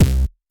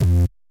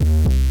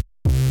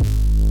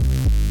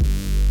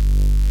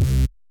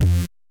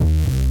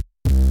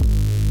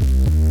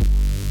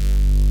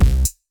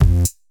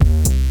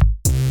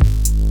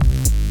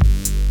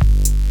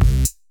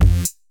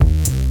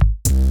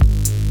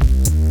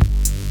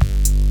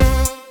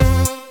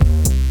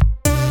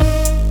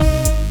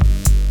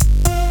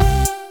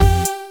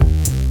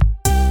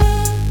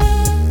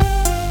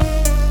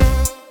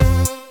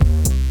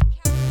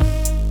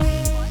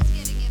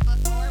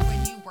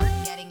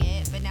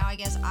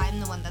I'm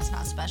the one that's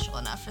not special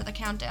enough for the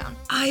countdown.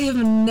 I have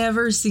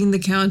never seen the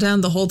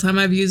countdown the whole time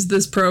I've used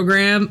this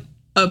program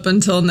up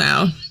until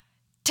now.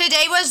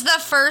 Today was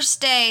the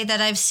first day that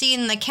I've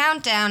seen the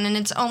countdown, and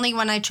it's only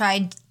when I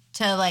tried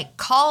to,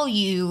 call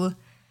you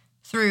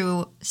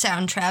through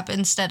Soundtrap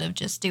instead of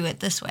just do it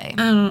this way.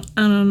 I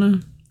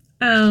don't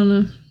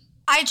know.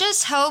 I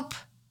just hope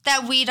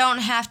that we don't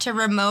have to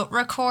remote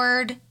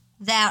record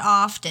that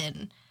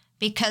often,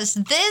 because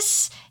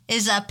this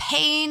is a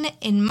pain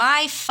in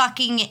my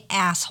fucking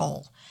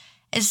asshole,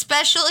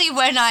 especially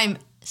when I'm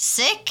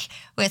sick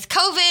with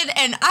COVID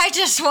and I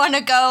just want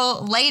to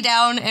go lay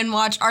down and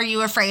watch Are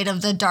You Afraid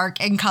of the Dark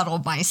and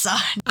cuddle my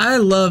son. I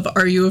love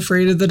Are You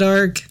Afraid of the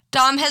Dark?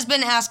 Dom has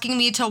been asking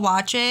me to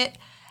watch it,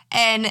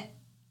 and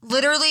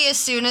literally as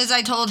soon as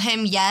I told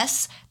him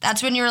yes,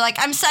 that's when you were like,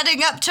 I'm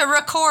setting up to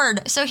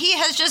record. So he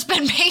has just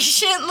been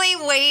patiently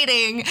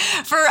waiting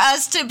for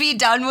us to be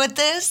done with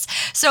this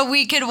so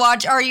we could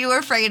watch Are You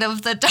Afraid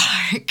of the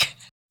Dark?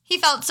 He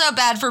felt so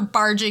bad for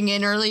barging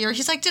in earlier.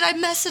 He's like, did I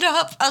mess it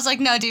up? I was like,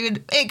 no,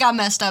 dude, it got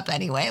messed up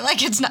anyway.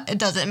 It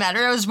doesn't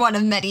matter. It was one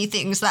of many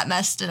things that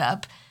messed it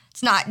up.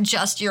 It's not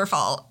just your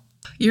fault.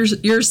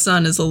 Your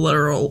son is a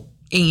literal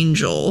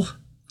angel.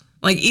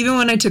 Even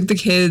when I took the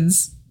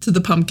kids to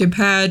the pumpkin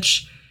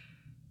patch,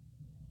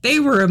 they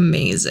were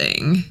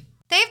amazing.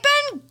 They've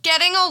been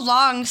getting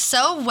along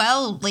so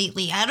well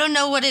lately. I don't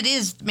know what it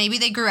is. Maybe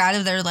they grew out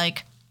of their,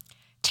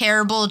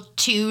 terrible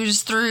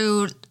 2s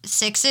through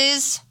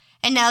 6s.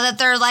 And now that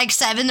they're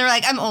 7, they're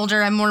like, I'm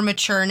older, I'm more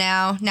mature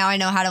now. Now I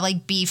know how to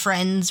be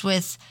friends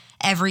with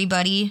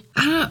everybody.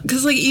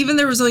 Because even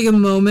there was a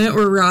moment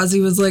where Rozzy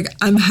was like,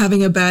 I'm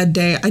having a bad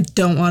day. I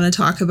don't want to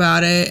talk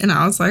about it. And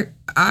I was like,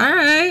 all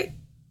right.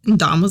 And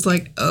Dom was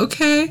like,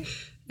 okay.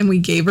 And we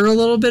gave her a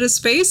little bit of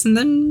space and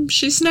then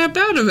she snapped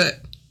out of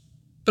it.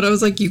 But I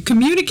was like, you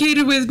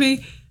communicated with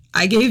me.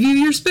 I gave you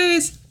your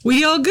space.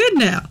 We all good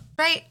now.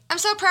 Right. I'm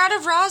so proud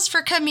of Roz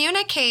for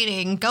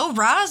communicating. Go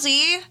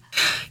Rozzy.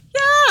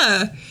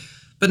 Yeah.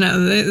 But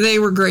no, they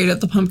were great at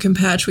the pumpkin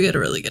patch. We had a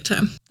really good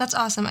time. That's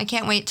awesome. I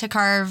can't wait to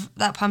carve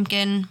that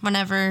pumpkin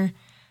whenever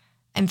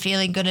I'm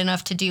feeling good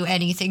enough to do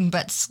anything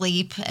but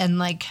sleep and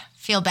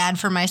feel bad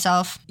for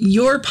myself.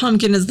 Your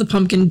pumpkin is the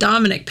pumpkin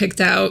Dominic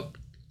picked out.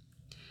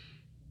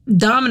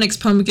 Dominic's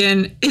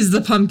pumpkin is the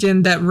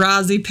pumpkin that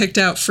Rozzy picked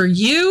out for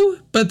you,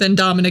 but then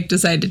Dominic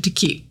decided to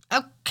keep.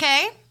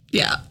 Okay.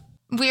 Yeah.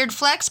 Weird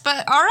flex,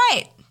 but all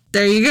right.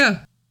 There you go.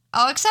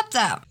 I'll accept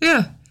that.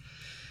 Yeah.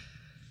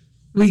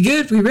 We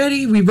good? We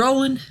ready? We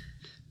rolling?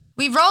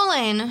 We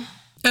rolling.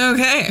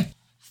 Okay.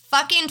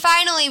 Fucking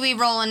finally we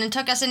rolling. It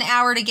took us an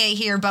hour to get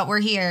here, but we're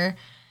here.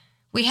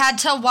 We had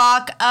to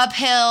walk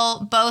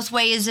uphill both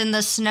ways in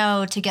the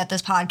snow to get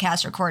this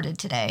podcast recorded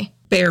today.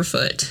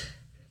 Barefoot.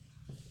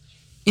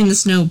 In the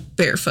snow,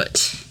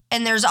 barefoot.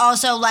 And there's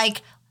also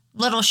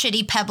little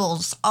shitty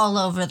pebbles all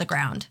over the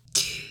ground.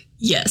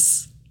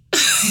 Yes.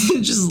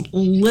 Just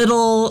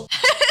little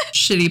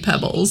shitty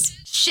pebbles.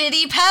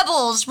 Shitty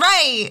pebbles,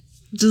 right.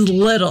 Just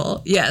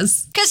little,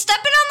 yes. Because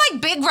stepping on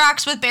big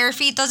rocks with bare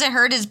feet doesn't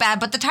hurt as bad,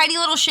 but the tiny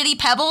little shitty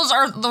pebbles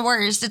are the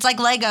worst. It's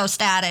Lego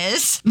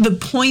status. The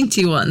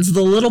pointy ones,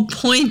 the little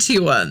pointy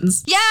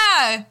ones.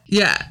 Yeah.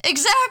 Yeah.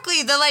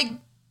 Exactly. The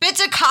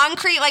bits of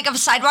concrete of a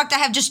sidewalk that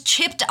have just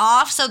chipped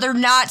off so they're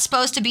not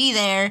supposed to be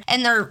there,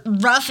 and they're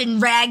rough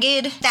and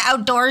ragged. The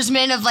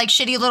outdoorsmen of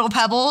shitty little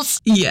pebbles.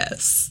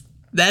 Yes.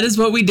 That is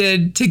what we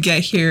did to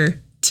get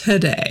here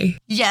today.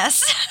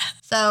 Yes.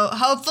 So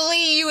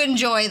hopefully you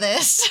enjoy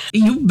this.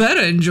 You better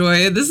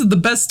enjoy it. This is the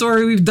best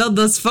story we've done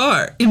thus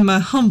far, in my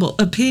humble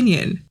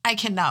opinion. I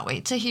cannot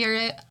wait to hear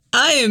it.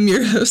 I am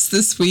your host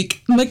this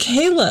week,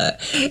 Michaela,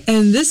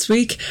 and this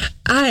week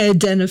I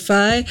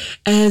identify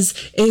as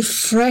a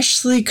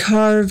freshly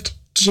carved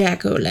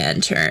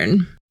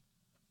jack-o'-lantern.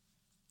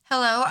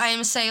 Hello, I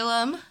am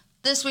Salem.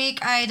 This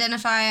week I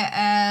identify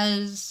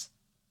as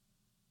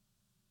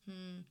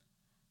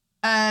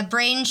a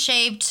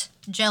brain-shaped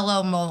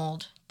Jell-O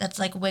mold that's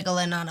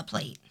wiggling on a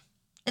plate.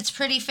 It's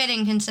pretty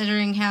fitting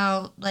considering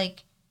how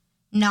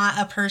not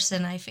a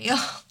person I feel.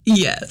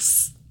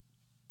 Yes.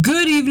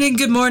 Good evening,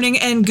 good morning,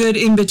 and good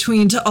in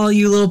between to all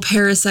you little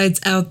parasites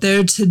out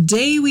there.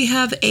 Today we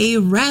have a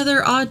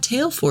rather odd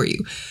tale for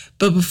you.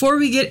 But before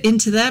we get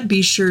into that,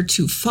 be sure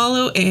to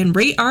follow and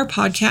rate our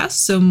podcast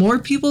so more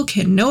people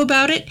can know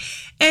about it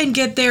and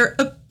get their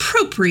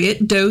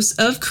appropriate dose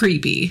of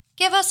creepy.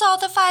 Give us all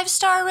the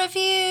 5-star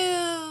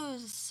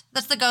reviews.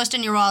 That's the ghost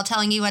in your wall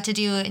telling you what to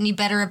do, and you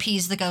better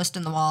appease the ghost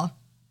in the wall.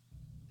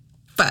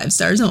 5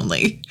 stars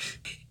only.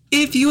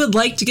 If you would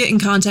like to get in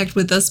contact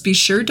with us, be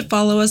sure to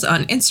follow us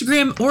on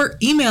Instagram or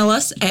email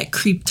us at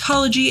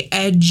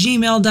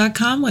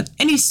creeptology@gmail.com with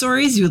any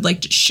stories you would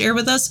like to share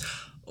with us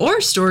or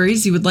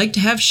stories you would like to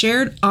have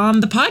shared on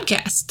the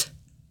podcast.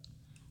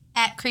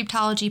 At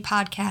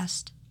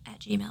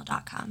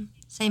creeptologypodcast@gmail.com.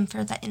 Same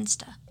for the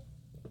Insta.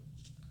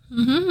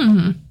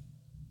 Mm-hmm.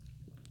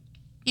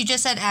 You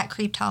just said at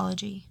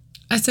creeptology.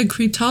 I said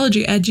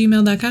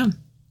creeptology@gmail.com.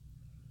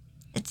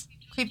 It's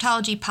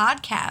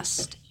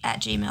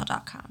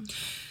creeptologypodcast@gmail.com.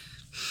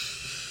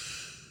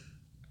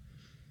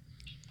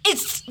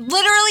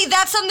 Literally,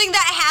 that's something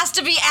that has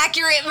to be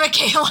accurate,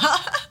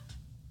 Michaela.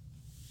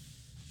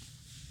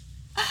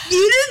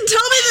 You didn't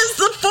tell me this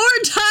the 4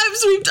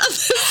 times we've done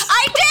this.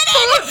 I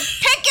didn't!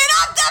 Pick it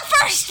up the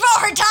first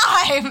 4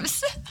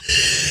 times!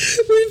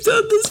 We've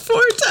done this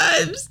 4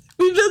 times.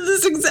 We've done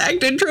this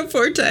exact intro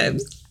 4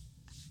 times.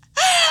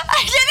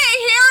 I didn't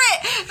hear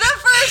it the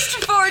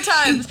first 4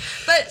 times.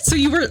 But so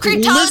you were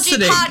Cryptology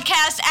listening.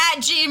 Podcast at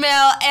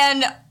Gmail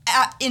and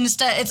at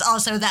Insta, it's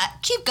also that.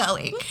 Keep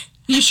going.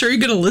 You sure you're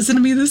going to listen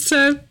to me this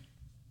time?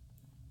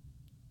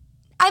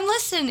 I'm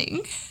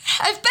listening.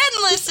 I've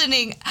been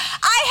listening.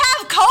 I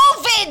have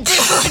COVID,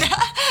 dude.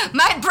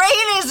 My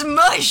brain is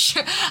mush.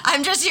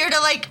 I'm just here to,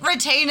 like,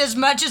 retain as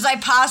much as I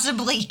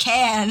possibly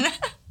can.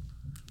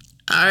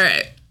 All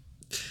right.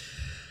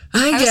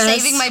 I was guess.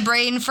 saving my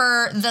brain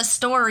for the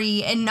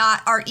story and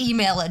not our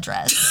email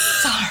address.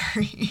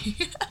 Sorry.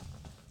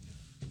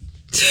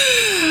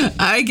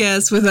 I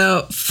guess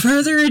without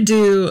further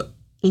ado,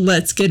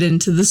 let's get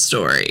into the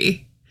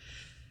story.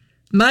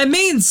 My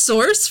main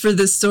source for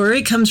this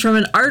story comes from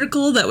an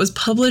article that was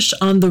published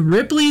on the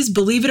Ripley's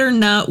Believe It or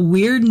Not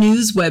Weird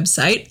News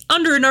website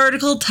under an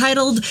article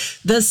titled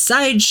The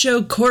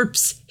Sideshow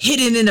Corpse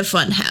Hidden in a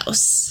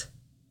Funhouse.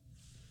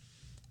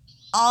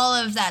 All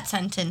of that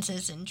sentence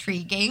is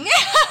intriguing.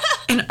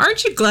 And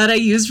aren't you glad I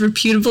used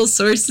reputable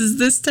sources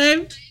this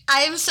time?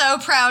 I am so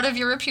proud of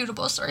your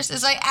reputable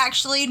sources. I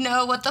actually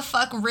know what the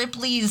fuck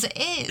Ripley's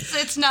is.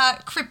 It's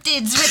not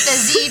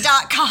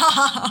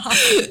cryptidswithaz.com.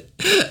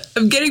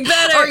 I'm getting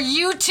better. Or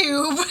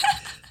YouTube.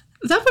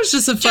 That was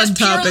just a fun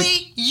topic.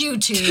 Purely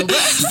YouTube.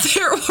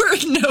 There were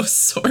no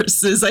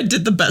sources. I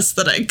did the best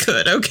that I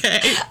could, okay?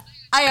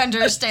 I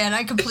understand.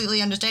 I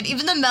completely understand.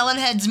 Even the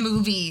Melonheads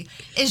movie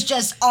is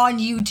just on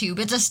YouTube.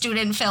 It's a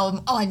student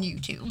film on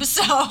YouTube.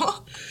 So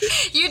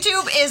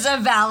YouTube is a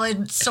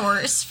valid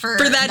source for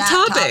that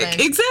topic.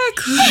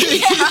 Exactly.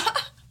 Yeah.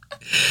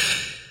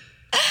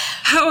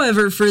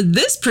 However, for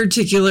this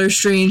particular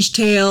strange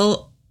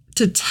tale,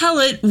 to tell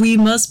it, we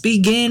must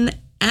begin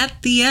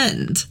at the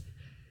end.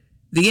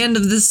 The end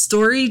of this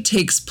story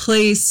takes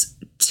place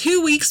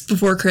 2 weeks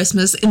before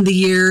Christmas in the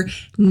year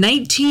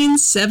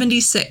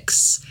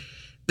 1976.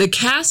 The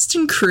cast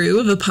and crew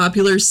of a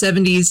popular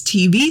 70s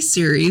TV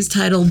series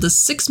titled The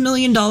 $6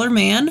 Million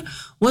Man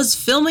was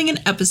filming an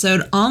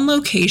episode on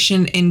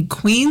location in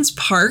Queens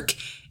Park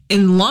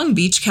in Long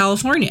Beach,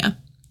 California.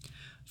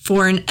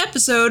 For an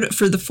episode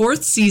for the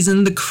 4th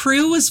season, the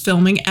crew was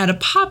filming at a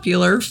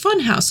popular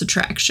funhouse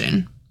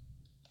attraction.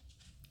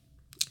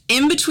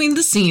 In between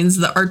the scenes,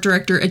 the art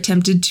director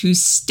attempted to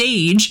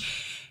stage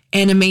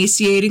an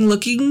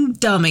emaciating-looking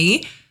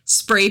dummy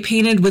spray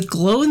painted with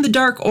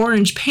glow-in-the-dark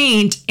orange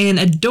paint and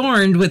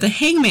adorned with a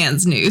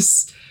hangman's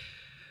noose.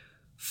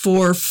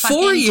 For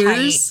 4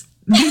 years,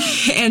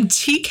 the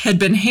antique had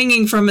been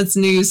hanging from its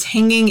noose,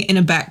 hanging in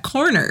a back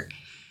corner.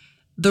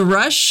 The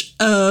rush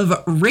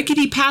of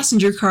rickety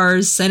passenger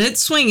cars sent it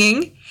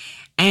swinging,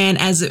 and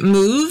as it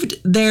moved,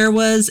 there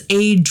was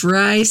a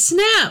dry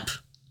snap.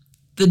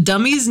 The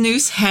dummy's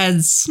noose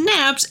had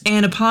snapped,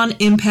 and upon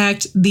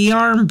impact, the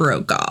arm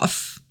broke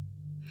off.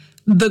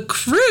 The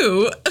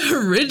crew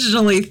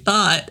originally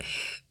thought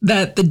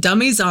that the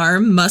dummy's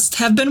arm must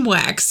have been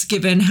wax,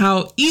 given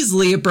how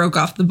easily it broke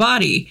off the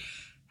body.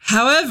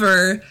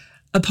 However,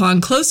 upon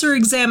closer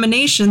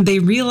examination, they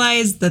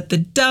realized that the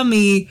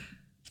dummy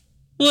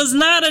was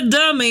not a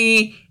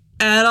dummy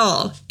at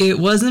all. It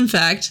was, in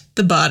fact,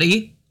 the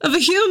body of a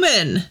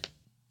human.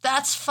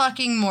 That's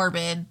fucking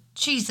morbid.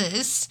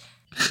 Jesus.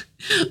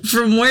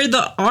 From where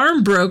the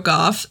arm broke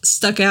off,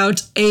 stuck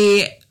out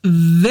a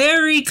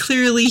very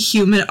clearly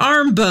human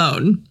arm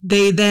bone.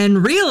 They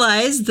then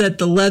realized that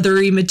the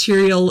leathery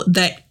material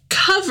that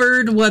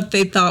covered what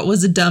they thought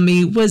was a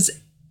dummy was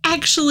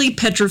actually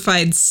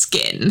petrified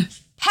skin.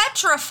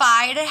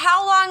 Petrified?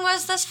 How long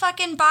was this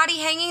fucking body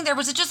hanging there?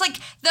 Was it just like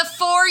the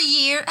 4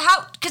 year?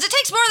 How? Because it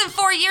takes more than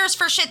 4 years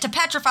for shit to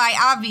petrify,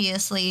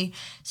 obviously.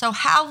 So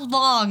how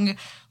long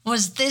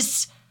was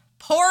this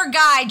poor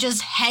guy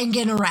just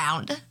hanging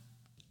around?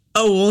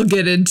 Oh, we'll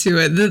get into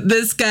it.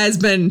 This guy's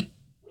been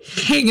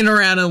hanging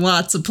around in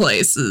lots of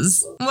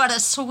places. What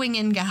a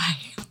swinging guy.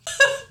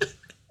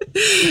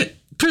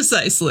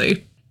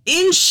 Precisely.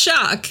 In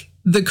shock,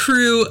 the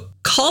crew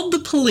called the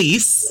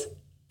police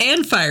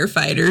and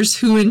firefighters,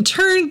 who in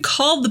turn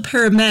called the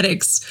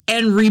paramedics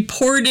and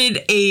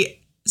reported a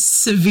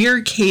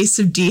severe case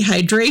of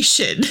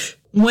dehydration.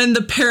 When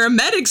the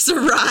paramedics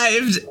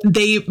arrived,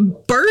 they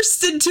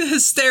burst into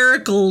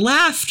hysterical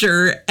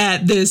laughter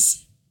at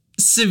this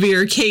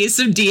severe case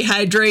of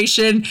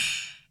dehydration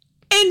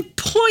and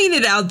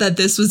pointed out that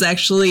this was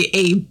actually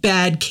a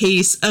bad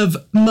case of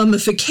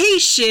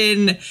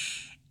mummification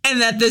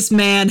and that this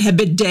man had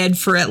been dead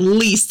for at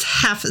least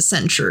half a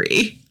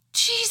century.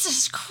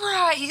 Jesus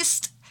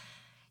Christ.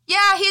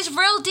 Yeah, he's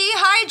real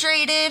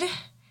dehydrated.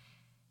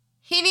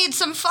 He needs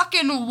some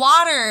fucking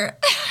water.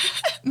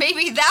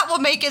 Maybe that will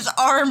make his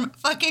arm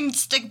fucking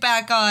stick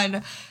back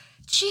on.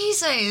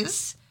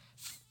 Jesus.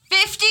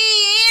 50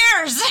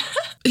 years.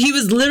 He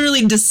was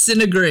literally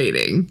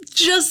disintegrating.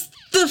 Just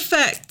The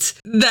fact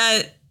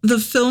that the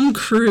film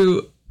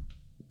crew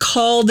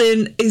called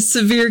in a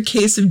severe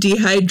case of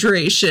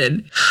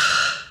dehydration.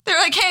 They're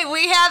like, hey,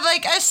 we have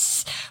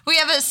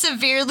a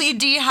severely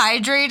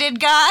dehydrated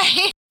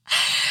guy.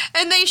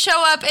 And they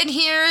show up and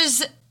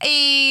here's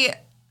a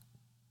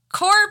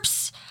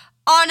corpse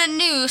on a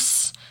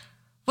noose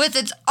with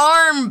its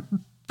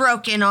arm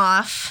broken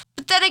off.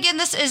 But then again,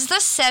 this is the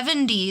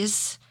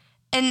 70s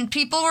and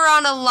people were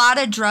on a lot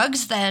of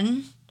drugs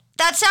then.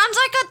 That sounds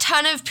like a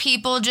ton of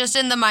people just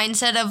in the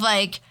mindset of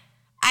like,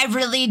 I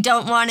really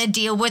don't want to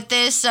deal with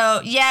this.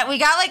 So yeah, we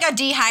got like a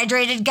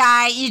dehydrated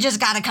guy. You just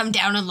got to come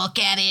down and look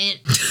at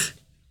it.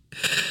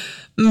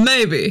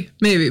 Maybe.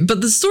 But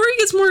the story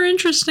gets more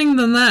interesting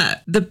than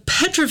that. The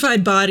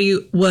petrified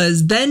body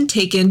was then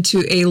taken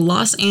to a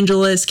Los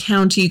Angeles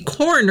County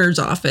coroner's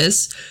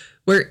office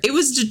where it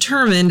was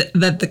determined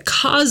that the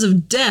cause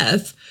of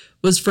death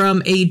was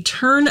from a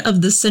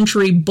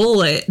turn-of-the-century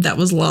bullet that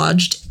was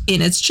lodged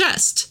in its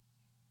chest.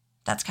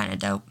 That's kind of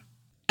dope.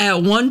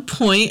 At one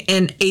point,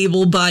 an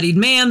able-bodied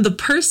man, the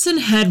person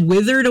had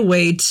withered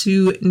away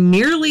to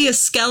nearly a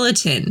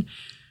skeleton,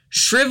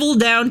 shriveled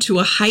down to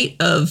a height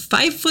of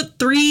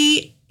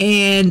 5'3"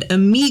 and a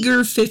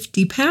meager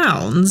 50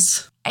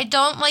 pounds. I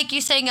don't like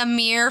you saying a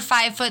mere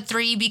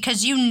 5'3"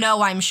 because you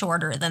know I'm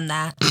shorter than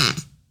that.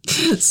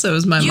 So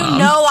is my mom. You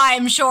know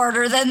I'm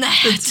shorter than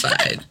that. It's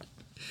fine.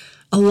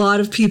 A lot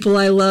of people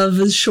I love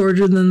is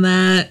shorter than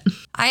that.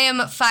 I am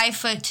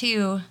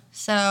 5'2",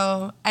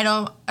 so I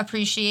don't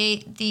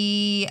appreciate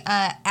the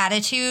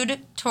attitude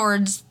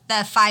towards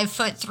the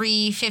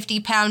 5'3",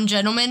 50-pound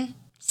gentleman.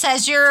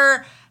 Says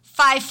your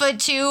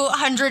 5'2",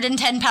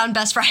 110-pound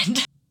best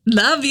friend.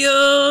 Love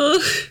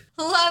you.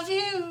 Love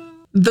you.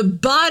 The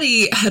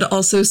body had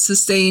also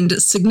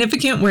sustained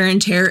significant wear and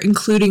tear,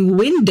 including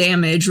wind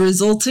damage,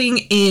 resulting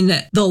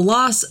in the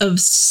loss of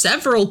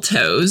several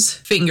toes,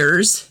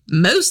 fingers,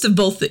 most of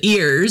both the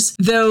ears,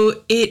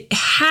 though it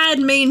had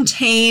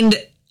maintained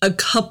a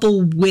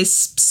couple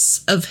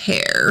wisps of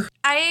hair.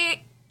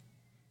 Okay,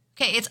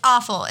 it's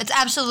awful. It's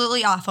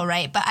absolutely awful,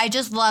 right? But I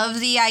just love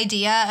the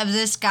idea of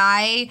this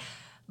guy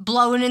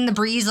blowing in the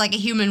breeze like a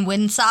human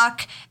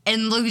windsock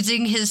and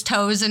losing his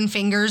toes and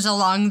fingers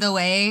along the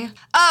way.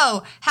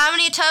 Oh, how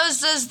many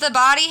toes does the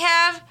body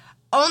have?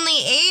 Only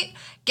 8?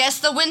 Guess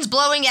the wind's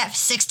blowing at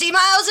 60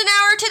 miles an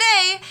hour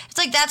today. It's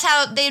like that's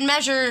how they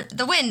measure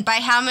the wind, by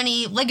how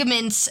many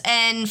ligaments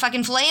and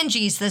fucking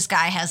phalanges this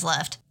guy has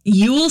left.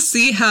 You will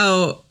see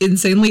how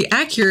insanely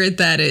accurate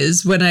that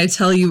is when I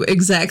tell you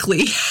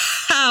exactly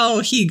how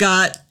he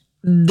got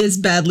this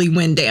badly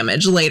wind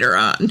damage later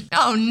on.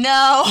 Oh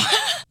no.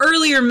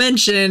 Earlier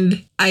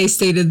mentioned, I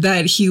stated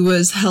that he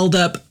was held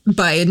up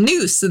by a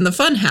noose in the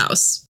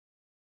funhouse.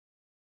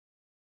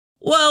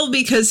 Well,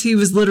 because he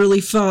was literally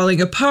falling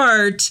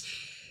apart,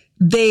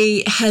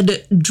 they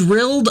had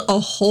drilled a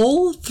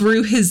hole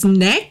through his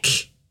neck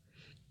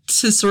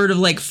to sort of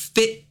like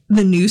fit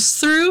the noose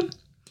through.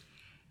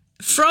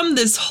 From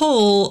this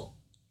hole,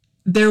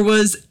 there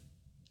was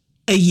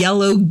a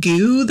yellow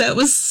goo that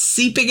was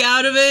seeping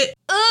out of it.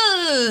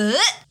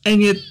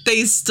 And yet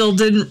they still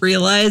didn't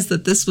realize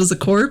that this was a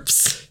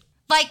corpse.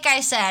 Like I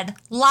said,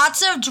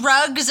 lots of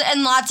drugs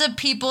and lots of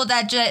people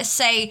that just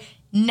say,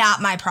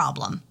 not my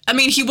problem. I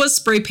mean, he was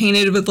spray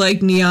painted with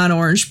like neon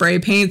orange spray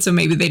paint, so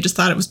maybe they just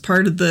thought it was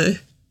part of the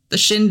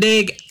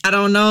shindig. I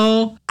don't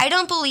know. I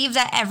don't believe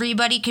that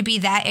everybody could be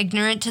that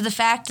ignorant to the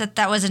fact that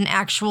that was an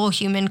actual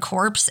human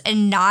corpse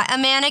and not a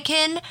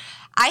mannequin.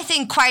 I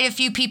think quite a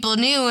few people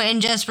knew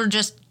and were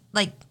just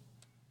like,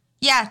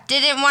 yeah,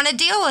 didn't want to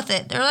deal with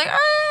it. They were like,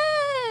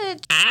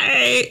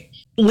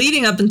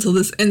 Leading up until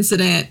this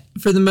incident,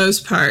 for the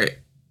most part,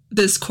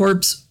 this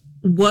corpse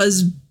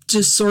was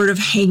just sort of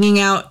hanging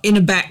out in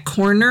a back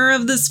corner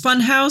of this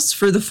funhouse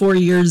for the 4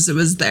 years it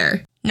was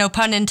there. No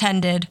pun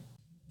intended.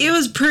 It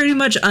was pretty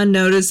much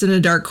unnoticed in a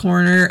dark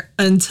corner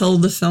until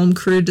the film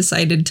crew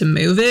decided to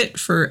move it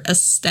for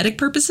aesthetic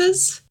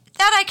purposes.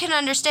 That I can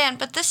understand,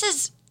 but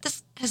this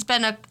has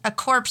been a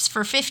corpse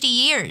for 50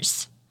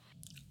 years.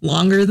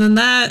 Longer than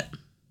that,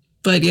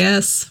 but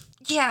yes.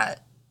 Yeah,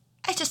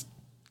 I just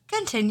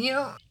continue.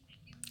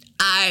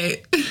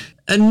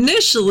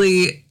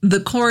 Initially, the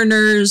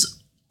coroner's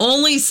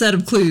only set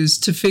of clues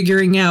to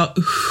figuring out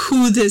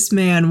who this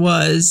man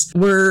was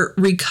were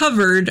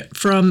recovered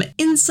from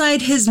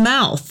inside his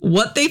mouth.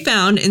 What they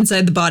found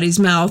inside the body's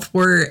mouth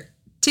were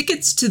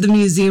tickets to the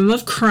Museum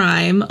of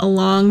Crime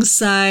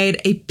alongside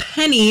a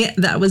penny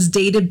that was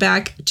dated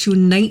back to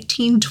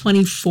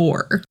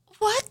 1924.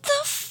 What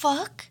the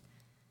fuck?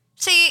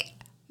 See,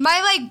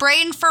 my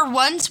brain for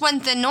once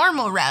went the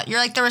normal route. You're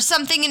like, there was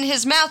something in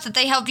his mouth that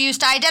they helped use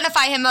to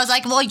identify him. I was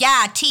like, well,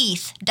 yeah,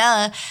 teeth,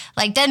 duh.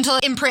 Like dental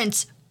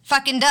imprints,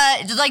 fucking duh.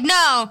 It's like,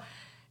 no,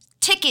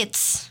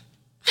 tickets.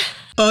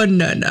 Oh,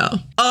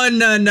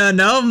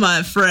 no,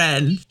 my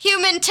friend.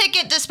 Human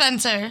ticket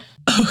dispenser.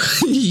 Oh,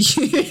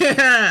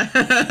 yeah.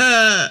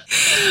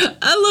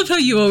 I love how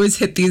you always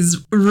hit these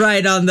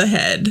right on the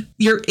head.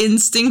 Your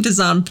instinct is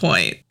on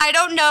point. I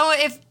don't know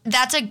if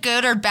that's a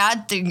good or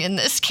bad thing in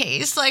this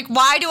case. Like,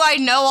 why do I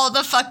know all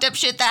the fucked up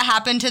shit that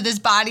happened to this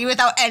body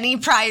without any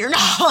prior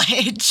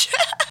knowledge?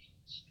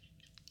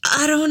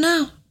 I don't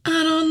know.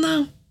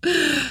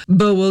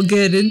 But we'll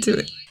get into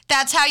it.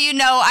 That's how you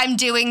know I'm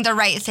doing the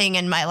right thing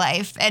in my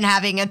life and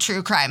having a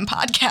true crime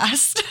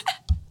podcast.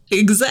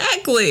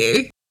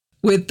 Exactly.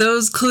 With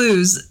those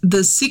clues,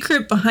 the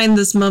secret behind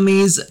this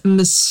mummy's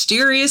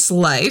mysterious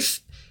life,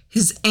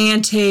 his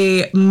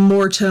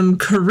ante-mortem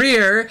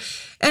career,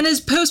 and his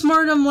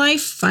post-mortem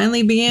life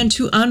finally began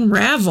to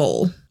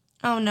unravel.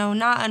 Oh no,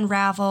 not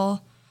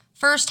unravel.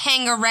 First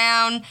hang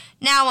around,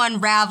 now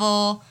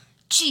unravel.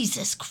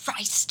 Jesus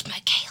Christ,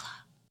 Michaela.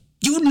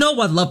 You know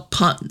I love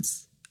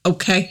puns,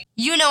 okay?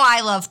 You know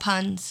I love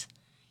puns.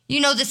 You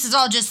know this is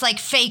all just like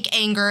fake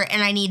anger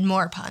and I need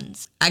more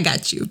puns. I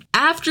got you.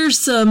 After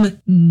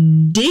some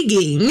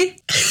digging,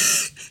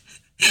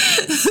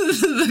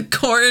 the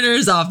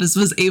coroner's office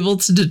was able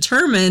to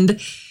determine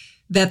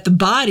that the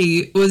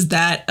body was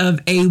that of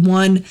a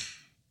one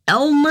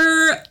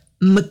Elmer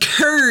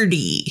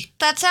McCurdy.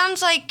 That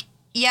sounds like,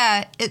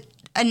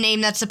 a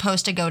name that's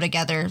supposed to go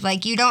together.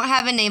 Like, you don't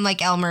have a name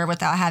like Elmer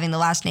without having the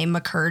last name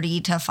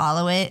McCurdy to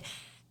follow it.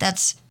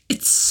 It's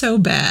so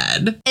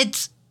bad.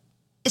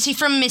 Is he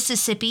from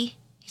Mississippi?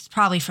 He's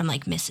probably from,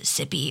 like,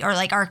 Mississippi or,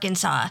 like,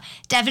 Arkansas.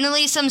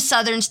 Definitely some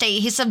southern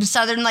state. He's some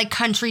southern, like,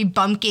 country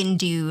bumpkin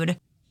dude.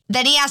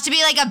 Then he has to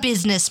be, like, a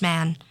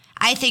businessman.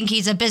 I think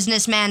he's a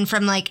businessman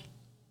from, like,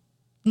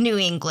 New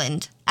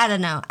England. I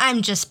don't know.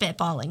 I'm just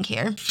spitballing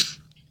here.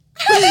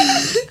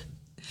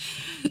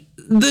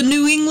 The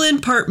New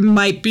England part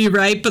might be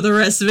right, but the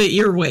rest of it,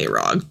 you're way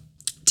wrong.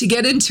 To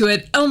get into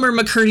it, Elmer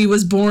McCurdy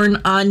was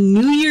born on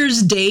New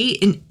Year's Day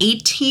in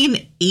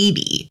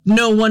 1880.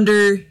 No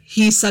wonder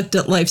he sucked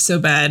at life so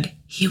bad.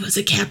 He was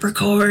a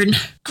Capricorn.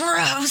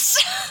 Gross.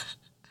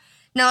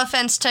 No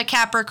offense to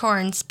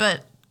Capricorns,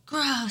 but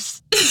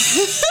gross.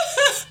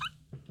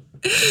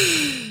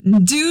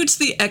 Due to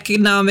the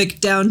economic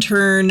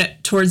downturn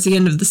towards the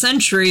end of the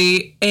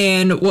century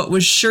and what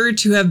was sure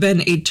to have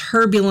been a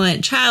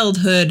turbulent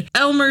childhood,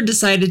 Elmer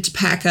decided to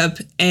pack up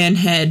and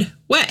head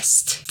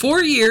west.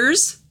 4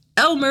 years,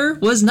 Elmer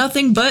was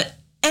nothing but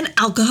an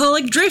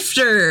alcoholic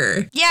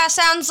drifter. Yeah,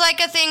 sounds like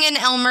a thing an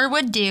Elmer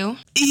would do.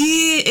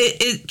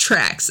 It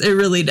tracks. It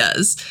really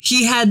does.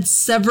 He had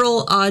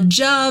several odd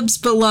jobs,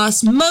 but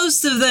lost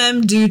most of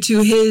them due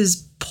to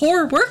his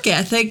poor work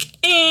ethic,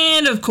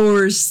 and of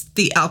course,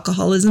 the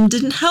alcoholism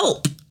didn't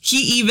help. He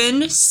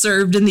even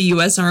served in the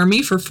U.S.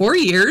 Army for 4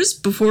 years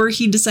before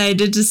he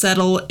decided to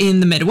settle in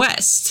the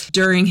Midwest.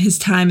 During his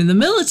time in the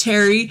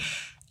military,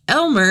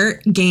 Elmer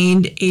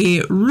gained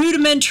a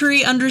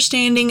rudimentary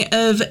understanding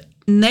of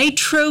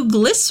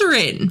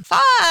nitroglycerin.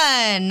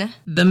 Fun!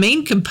 The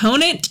main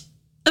component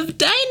of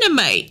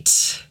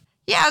dynamite.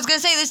 Yeah, I was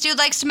gonna say, this dude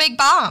likes to make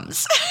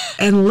bombs.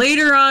 And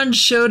later on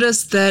showed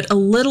us that a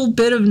little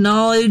bit of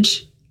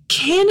knowledge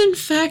can in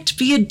fact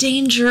be a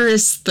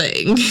dangerous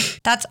thing.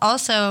 That's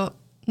also,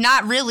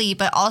 not really,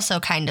 but also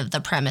kind of the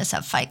premise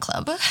of Fight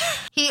Club.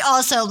 He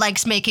also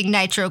likes making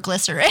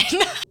nitroglycerin.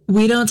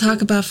 We don't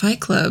talk about Fight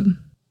Club.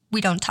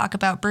 We don't talk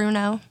about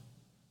Bruno.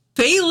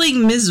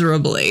 Failing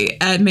miserably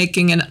at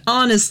making an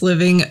honest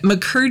living,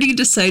 McCurdy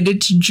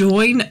decided to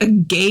join a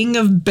gang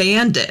of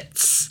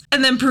bandits.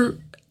 And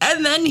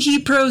then he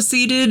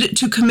proceeded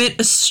to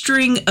commit a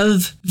string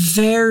of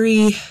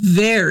very,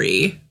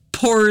 very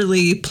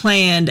poorly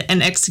planned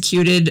and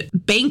executed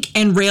bank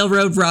and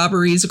railroad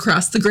robberies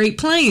across the Great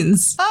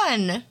Plains.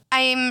 Fun.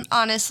 I'm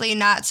honestly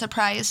not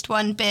surprised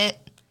one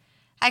bit.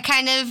 I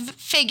kind of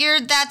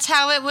figured that's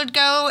how it would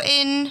go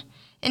in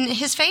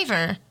his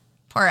favor.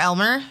 Poor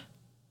Elmer.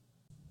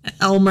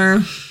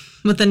 Elmer.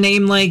 With a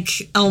name like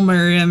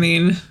Elmer, I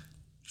mean...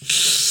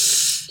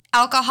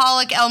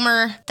 Alcoholic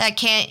Elmer that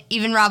can't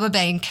even rob a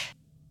bank.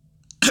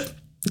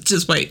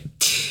 Just wait.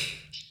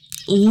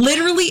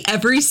 Literally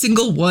every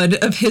single one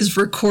of his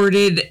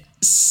recorded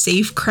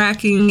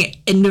safe-cracking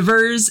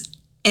endeavors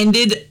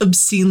ended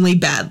obscenely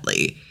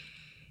badly.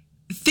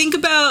 Think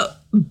about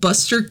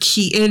Buster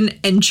Keaton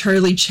and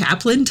Charlie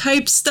Chaplin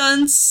type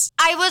stunts.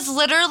 I was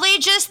literally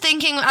just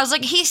thinking, I was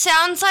like, he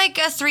sounds like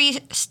the Three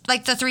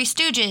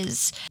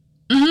Stooges.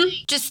 Mm-hmm.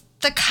 Just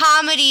the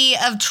comedy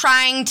of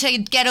trying to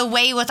get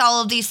away with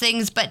all of these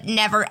things, but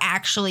never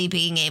actually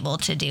being able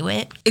to do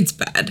it. It's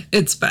bad.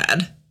 It's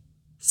bad.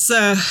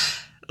 So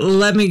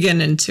let me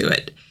get into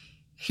it.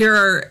 Here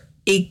are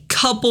a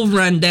couple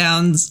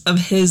rundowns of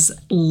his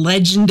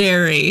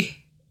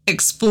legendary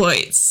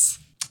exploits.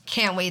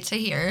 Can't wait to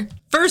hear.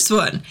 First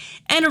one,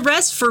 an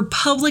arrest for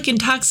public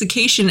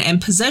intoxication and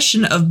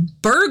possession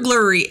of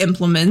burglary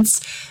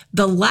implements,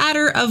 the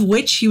latter of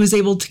which he was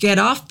able to get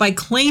off by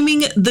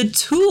claiming the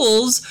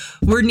tools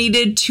were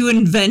needed to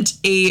invent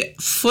a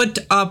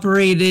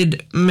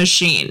foot-operated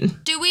machine.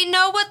 Do we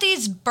know what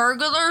these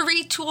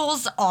burglary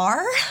tools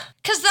are?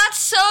 Because that's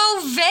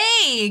so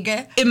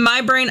vague. In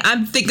my brain,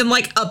 I'm thinking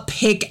like a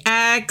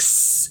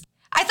pickaxe.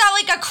 I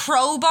thought like a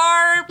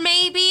crowbar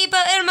maybe,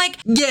 but I'm like,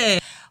 yeah.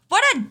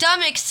 What a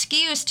dumb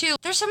excuse, too.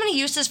 There's so many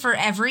uses for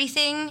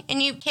everything,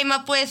 and you came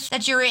up with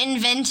that you're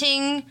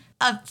inventing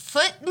a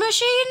foot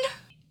machine?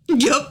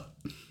 Yep.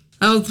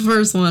 That was the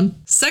first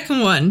one.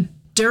 Second one.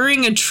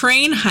 During a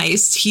train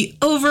heist, he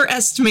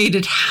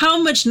overestimated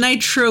how much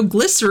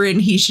nitroglycerin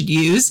he should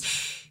use,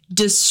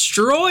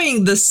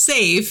 destroying the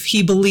safe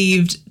he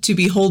believed to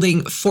be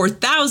holding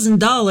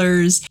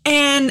 $4,000,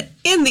 and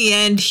in the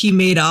end, he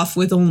made off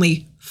with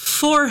only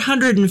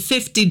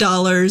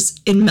 $450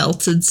 in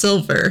melted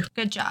silver.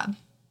 Good job.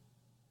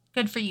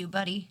 Good for you,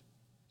 buddy.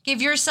 Give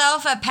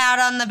yourself a pat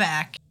on the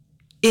back.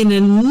 In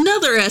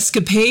another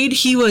escapade,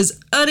 he was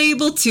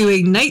unable to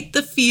ignite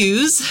the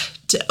fuse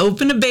to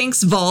open a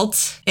bank's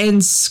vault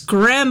and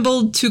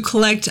scrambled to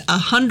collect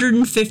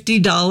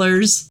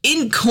 $150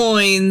 in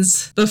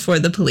coins before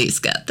the police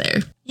got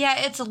there. Yeah,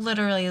 it's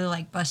literally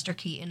like Buster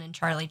Keaton and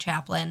Charlie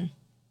Chaplin.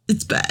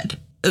 It's bad.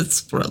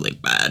 It's really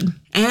bad.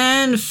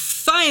 And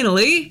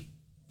finally,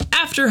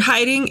 after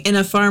hiding in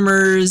a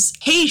farmer's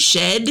hay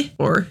shed,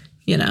 or,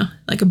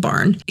 like a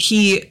barn,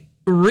 he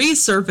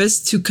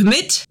resurfaced to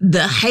commit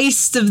the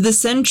heist of the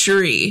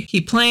century. He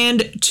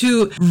planned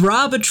to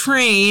rob a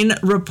train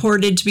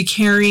reported to be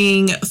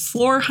carrying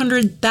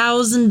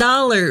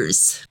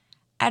 $400,000.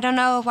 I don't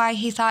know why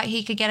he thought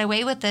he could get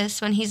away with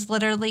this when he's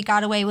literally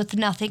got away with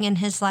nothing in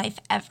his life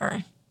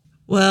ever.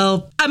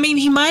 Well,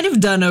 he might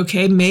have done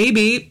okay,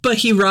 maybe, but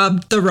he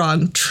robbed the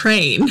wrong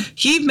train.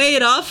 He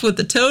made off with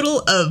a total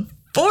of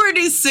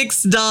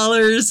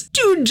 $46,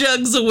 2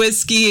 jugs of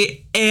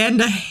whiskey, and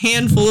a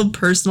handful of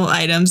personal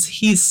items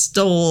he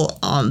stole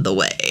on the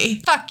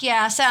way. Fuck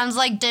yeah, sounds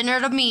like dinner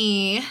to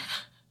me.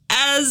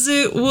 As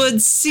it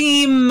would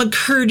seem,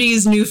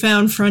 McCurdy's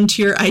newfound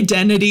frontier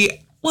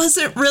identity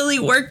wasn't really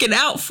working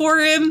out for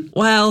him.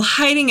 While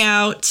hiding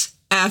out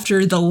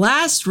after the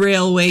last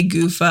railway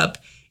goof-up,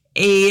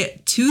 a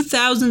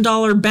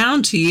 $2,000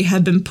 bounty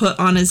had been put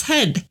on his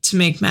head. To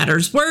make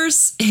matters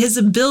worse, his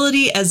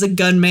ability as a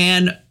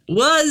gunman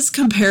was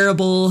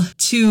comparable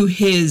to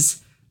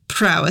his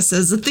prowess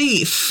as a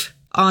thief.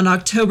 On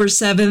October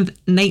 7th,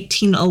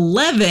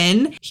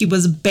 1911, he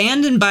was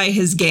abandoned by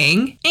his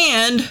gang,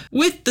 and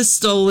with the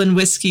stolen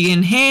whiskey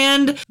in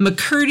hand,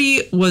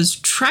 McCurdy was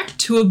tracked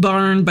to a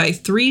barn by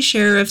 3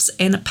 sheriffs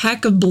and a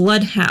pack of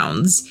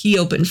bloodhounds. He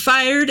opened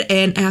fire,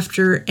 and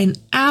after an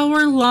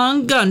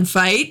hour-long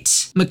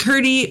gunfight,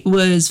 McCurdy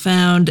was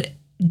found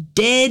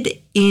dead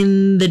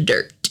in the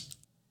dirt.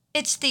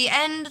 It's the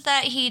end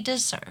that he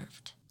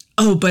deserved.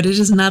 Oh, but it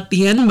is not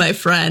the end, my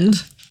friend.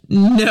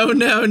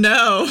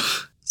 No.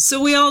 So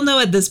we all know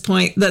at this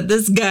point that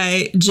this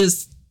guy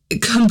just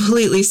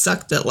completely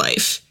sucked at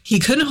life. He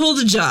couldn't hold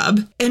a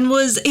job and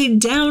was a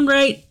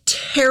downright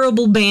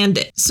terrible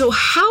bandit. So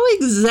how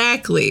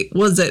exactly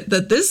was it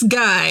that this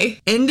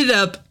guy ended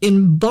up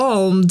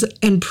embalmed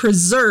and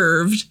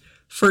preserved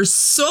for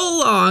so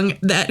long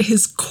that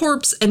his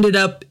corpse ended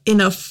up in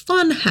a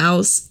fun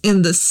house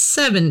in the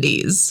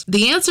 70s?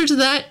 The answer to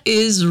that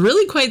is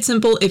really quite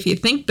simple if you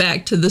think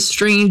back to the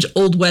strange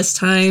Old West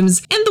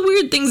times and the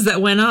weird things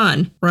that went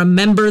on.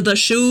 Remember the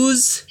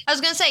shoes? I was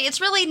gonna say, it's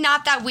really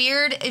not that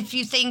weird if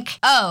you think,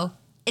 oh,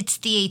 it's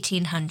the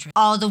 1800s.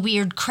 All the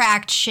weird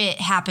cracked shit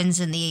happens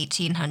in the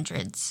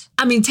 1800s.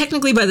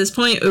 Technically by this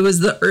point, it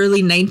was the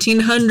early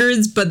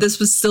 1900s, but this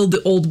was still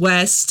the Old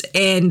West,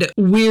 and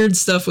weird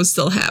stuff was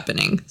still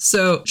happening.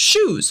 So,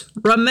 shoes.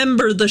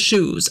 Remember the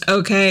shoes,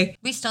 okay?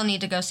 We still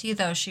need to go see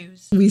those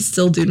shoes. We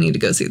still do need to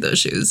go see those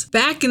shoes.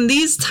 Back in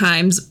these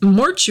times,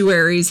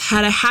 mortuaries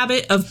had a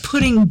habit of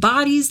putting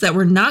bodies that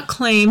were not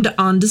claimed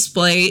on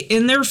display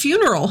in their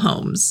funeral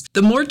homes.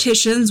 The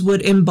morticians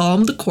would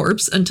embalm the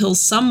corpse until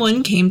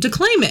someone came to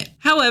claim it.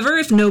 However,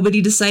 if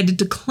nobody decided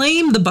to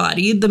claim the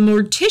body, the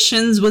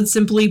morticians would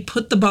simply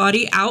put the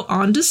body out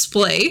on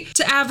display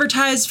to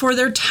advertise for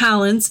their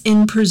talents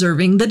in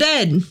preserving the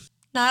dead.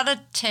 Not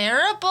a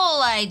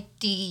terrible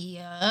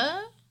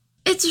idea.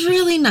 It's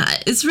really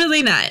not.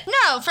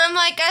 No, from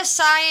like a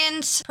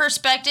science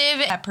perspective,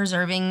 at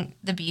preserving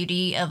the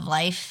beauty of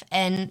life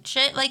and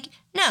shit,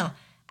 no,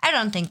 I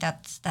don't think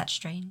that's that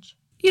strange.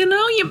 You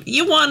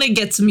want to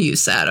get some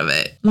use out of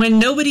it. When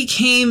nobody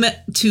came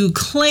to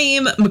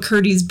claim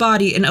McCurdy's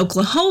body in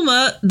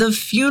Oklahoma, the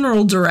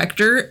funeral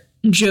director,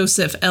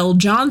 Joseph L.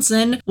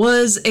 Johnson,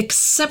 was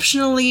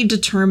exceptionally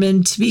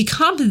determined to be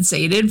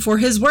compensated for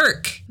his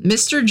work.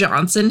 Mr.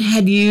 Johnson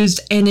had used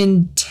an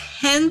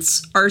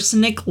intense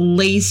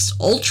arsenic-laced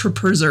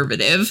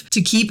ultra-preservative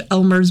to keep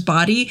Elmer's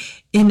body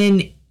in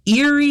an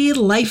eerie,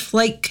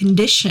 lifelike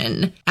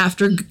condition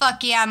after...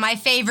 Fuck yeah, my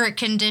favorite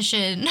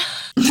condition.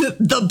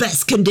 The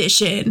best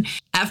condition.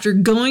 After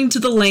going to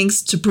the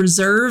lengths to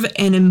preserve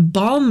and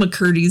embalm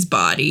McCurdy's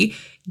body,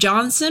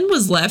 Johnson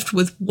was left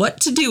with what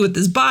to do with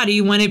his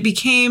body when it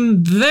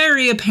became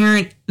very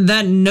apparent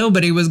that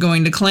nobody was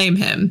going to claim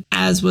him.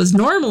 As was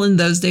normal in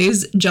those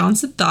days,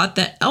 Johnson thought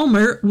that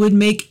Elmer would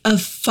make a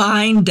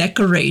fine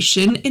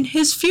decoration in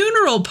his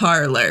funeral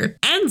parlor.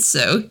 And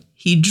so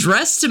he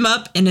dressed him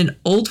up in an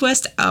Old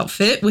West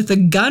outfit with a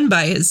gun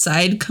by his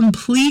side,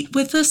 complete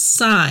with a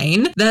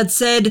sign that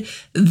said,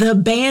 "The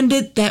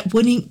bandit that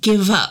wouldn't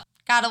give up."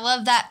 Gotta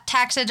love that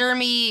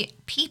taxidermy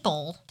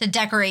people to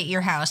decorate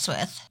your house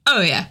with.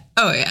 Oh yeah.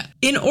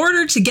 In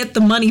order to get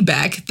the money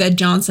back that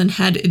Johnson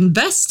had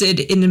invested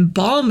in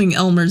embalming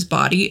Elmer's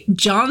body,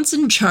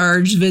 Johnson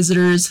charged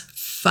visitors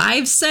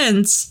 5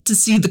 cents to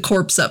see the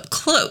corpse up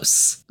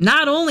close.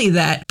 Not only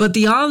that, but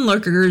the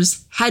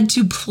onlookers had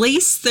to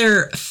place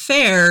their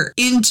fare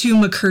into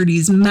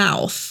McCurdy's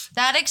mouth.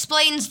 That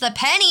explains the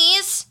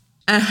pennies.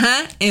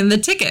 And the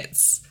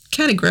tickets.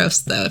 Kind of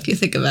gross, though, if you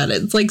think about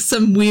it. It's like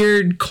some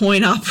weird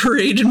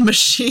coin-operated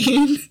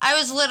machine. I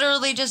was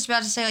literally just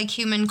about to say, like,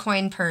 human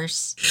coin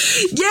purse.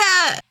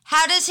 Yeah!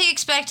 How does he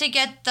expect to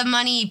get the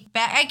money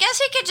back? I guess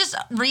he could just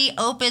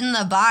reopen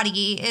the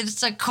body.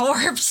 It's a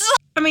corpse.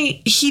 I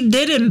mean, he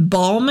did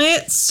embalm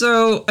it,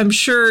 so I'm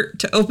sure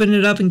to open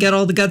it up and get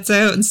all the guts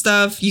out and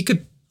stuff, you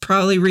could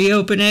probably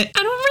reopen it.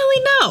 I don't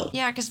really know.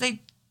 Yeah, because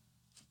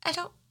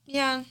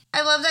yeah.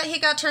 I love that he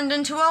got turned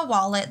into a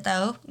wallet,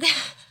 though.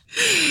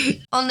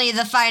 Only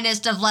the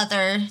finest of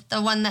leather, the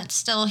one that's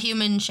still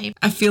human shaped.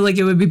 I feel like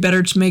it would be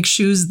better to make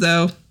shoes,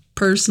 though,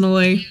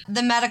 personally.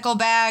 The medical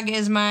bag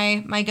is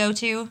my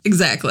go-to.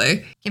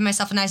 Exactly. Give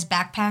myself a nice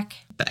backpack.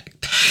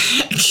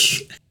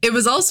 It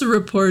was also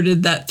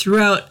reported that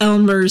throughout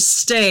Elmer's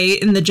stay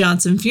in the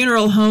Johnson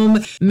funeral home,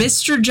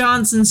 Mr.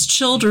 Johnson's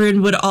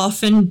children would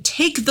often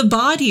take the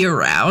body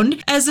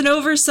around as an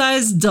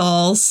oversized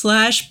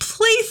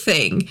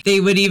doll/plaything.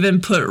 They would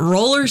even put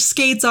roller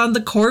skates on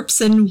the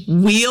corpse and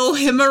wheel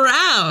him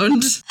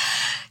around.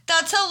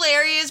 That's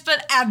hilarious,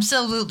 but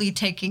absolutely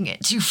taking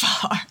it too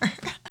far.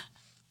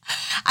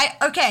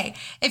 Okay,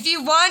 if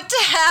you want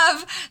to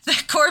have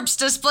the corpse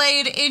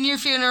displayed in your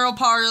funeral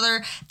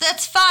parlor,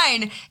 that's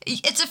fine.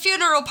 It's a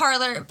funeral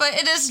parlor, but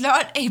it is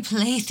not a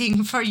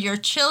plaything for your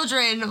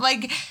children.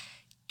 Like,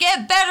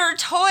 get better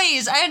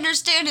toys. I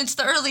understand it's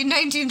the early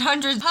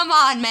 1900s. Come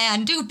on,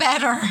 man, do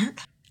better.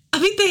 I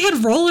mean, they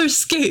had roller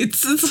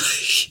skates. It's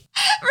like...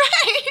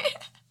 Right.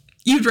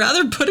 You'd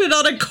rather put it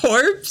on a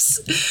corpse?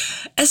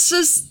 That's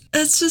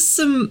just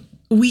some...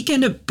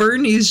 Weekend at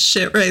Bernie's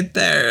shit right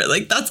there.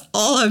 Like, that's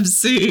all I'm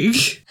seeing.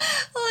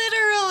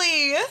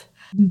 Literally.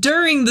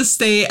 During the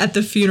stay at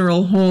the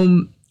funeral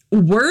home,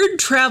 word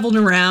traveled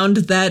around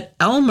that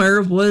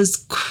Elmer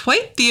was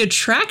quite the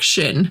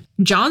attraction.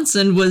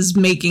 Johnson was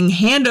making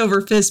hand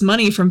over fist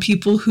money from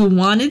people who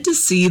wanted to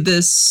see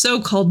this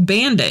so-called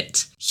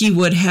bandit. He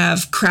would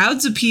have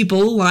crowds of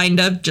people lined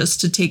up just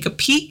to take a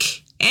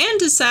peek and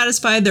to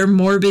satisfy their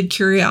morbid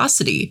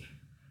curiosity.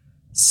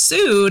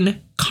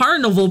 Soon,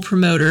 carnival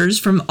promoters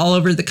from all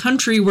over the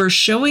country were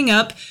showing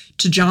up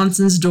to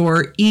Johnson's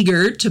door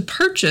eager to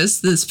purchase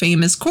this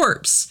famous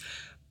corpse.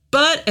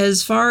 But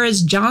as far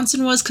as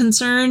Johnson was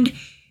concerned,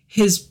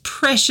 his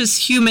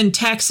precious human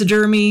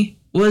taxidermy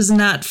was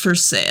not for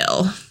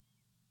sale.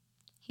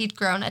 He'd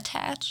grown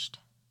attached.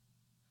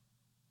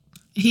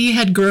 He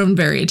had grown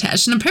very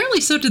attached, and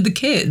apparently so did the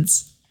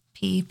kids.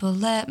 People,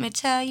 let me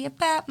tell you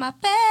about my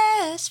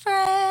best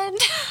friend.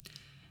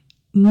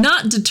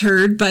 Not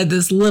deterred by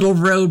this little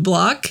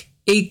roadblock,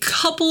 a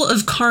couple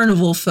of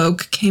carnival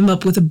folk came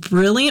up with a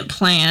brilliant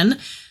plan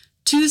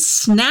to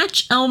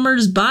snatch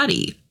Elmer's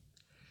body.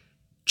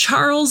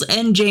 Charles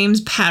and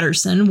James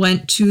Patterson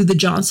went to the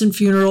Johnson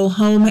funeral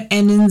home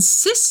and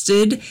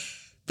insisted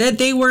that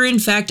they were in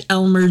fact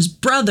Elmer's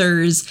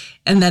brothers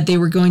and that they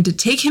were going to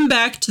take him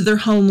back to their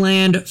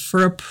homeland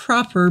for a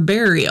proper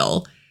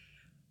burial.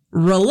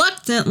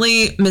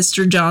 Reluctantly,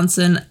 Mr.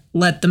 Johnson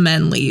let the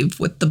men leave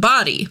with the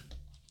body.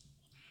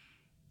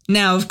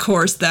 Now, of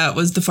course, that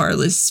was the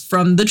farthest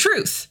from the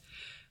truth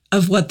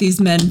of what these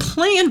men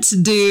planned to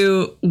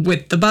do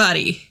with the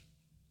body.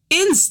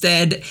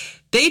 Instead,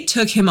 they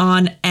took him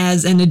on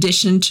as an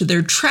addition to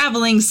their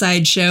traveling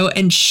sideshow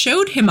and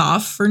showed him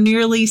off for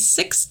nearly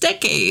 6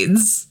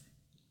 decades.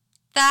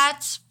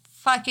 That's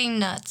fucking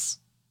nuts.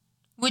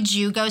 Would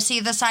you go see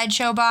the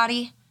sideshow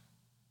body?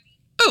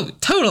 Oh,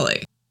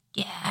 totally.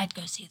 Yeah, I'd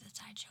go see the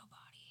sideshow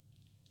body.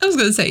 I was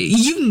going to say,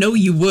 you know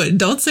you would.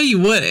 Don't say you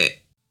wouldn't.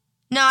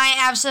 No, I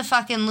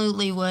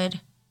abso-fucking-lutely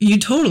would. You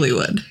totally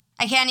would.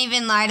 I can't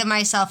even lie to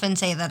myself and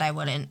say that I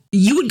wouldn't.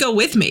 You would go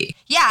with me.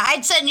 Yeah,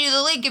 I'd send you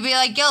the link and be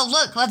like, yo,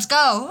 look, let's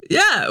go.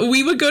 Yeah,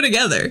 we would go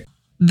together.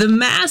 The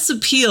mass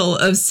appeal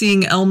of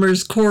seeing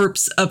Elmer's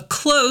corpse up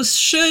close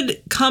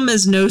should come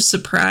as no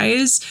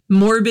surprise.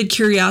 Morbid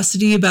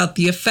curiosity about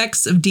the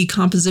effects of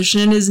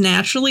decomposition is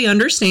naturally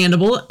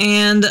understandable,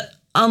 and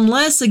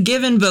Unless a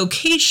given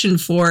vocation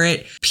for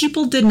it,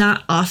 people did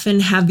not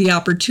often have the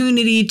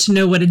opportunity to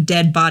know what a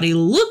dead body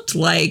looked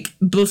like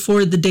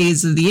before the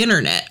days of the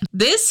internet.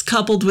 This,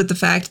 coupled with the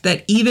fact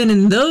that even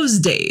in those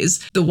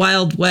days, the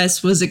Wild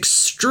West was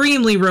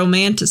extremely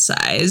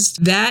romanticized,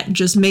 that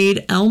just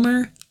made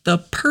Elmer the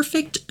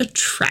perfect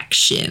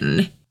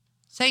attraction.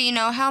 So you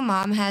know how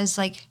Mom has,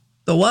 like...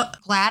 The what?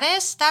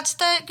 Gladys? That's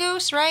the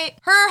goose, right?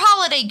 Her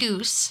holiday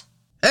goose.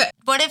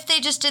 What if they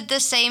just did the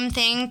same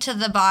thing to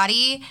the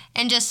body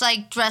and just,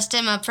 like, dressed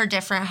him up for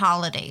different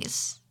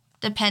holidays,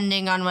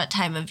 depending on what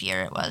time of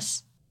year it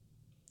was?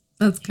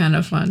 That's kind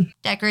of fun.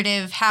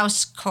 Decorative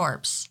house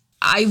corpse.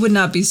 I would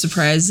not be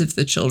surprised if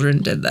the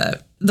children did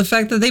that. The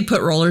fact that they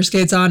put roller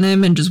skates on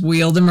him and just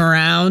wheeled him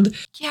around.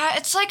 Yeah,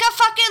 it's like a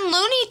fucking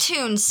Looney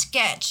Tunes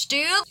sketch,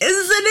 dude.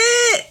 Isn't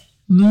it?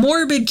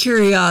 Morbid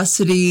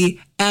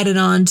curiosity added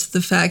on to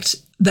the fact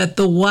that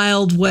the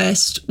Wild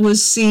West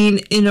was seen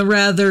in a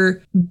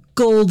rather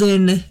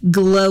golden,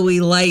 glowy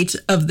light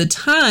of the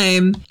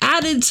time,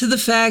 added to the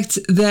fact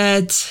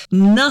that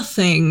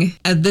nothing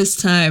at this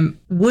time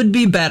would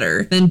be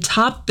better than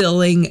top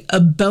billing a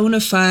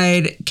bona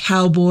fide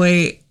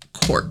cowboy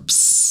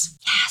corpse.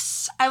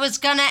 Yes, I was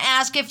gonna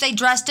ask if they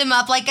dressed him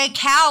up like a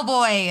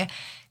cowboy.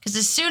 Because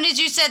as soon as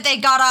you said they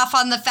got off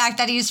on the fact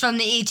that he's from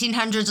the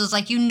 1800s, it was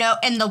like, you know,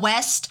 in the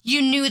West,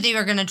 you knew they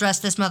were going to dress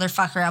this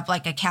motherfucker up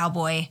like a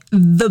cowboy.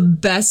 The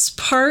best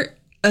part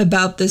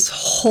about this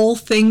whole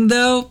thing,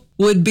 though,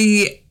 would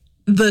be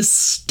the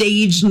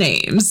stage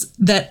names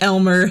that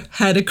Elmer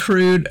had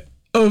accrued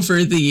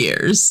over the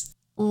years.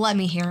 Let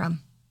me hear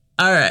them.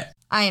 All right.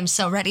 I am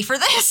so ready for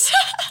this.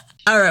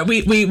 All right,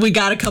 we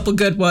got a couple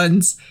good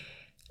ones.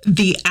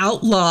 The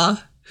Outlaw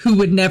Who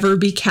Would Never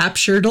Be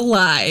Captured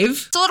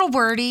Alive. It's a little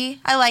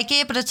wordy. I like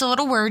it, but it's a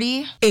little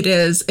wordy. It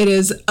is.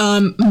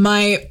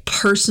 My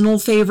personal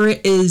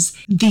favorite is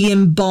The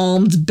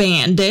Embalmed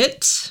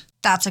Bandit.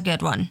 That's a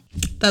good one.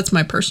 That's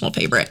my personal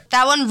favorite.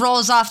 That one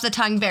rolls off the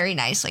tongue very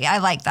nicely. I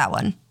like that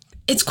one.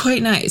 It's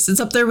quite nice. It's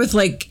up there with,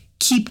 like,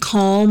 Keep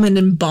Calm and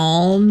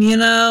Embalm, you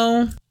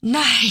know?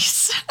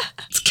 Nice.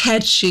 It's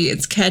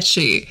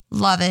catchy.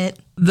 Love it.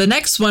 The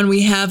next one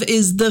we have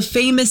is the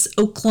famous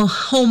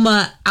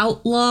Oklahoma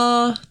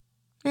Outlaw.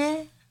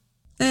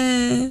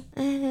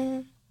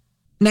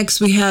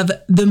 Next we have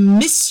the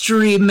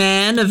Mystery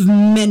Man of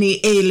Many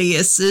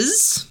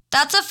Aliases.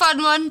 That's a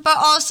fun one, but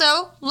also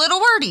a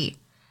little wordy.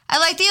 I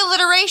like the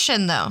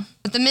alliteration, though.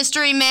 With the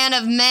Mystery Man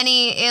of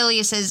Many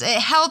Aliases,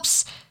 it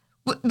helps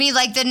me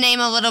like the name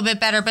a little bit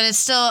better, but it's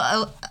still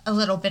a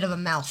little bit of a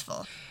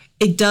mouthful.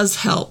 It does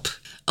help.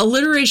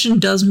 Alliteration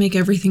does make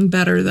everything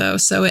better, though,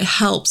 so it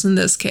helps in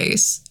this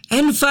case.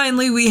 And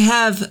finally, we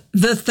have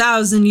the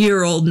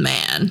 1,000-Year-Old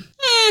Man.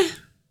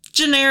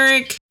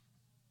 Generic.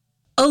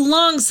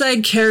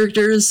 Alongside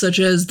characters such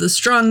as the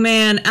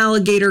Strongman,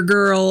 Alligator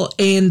Girl,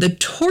 and the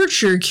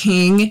Torture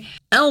King,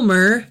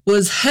 Elmer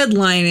was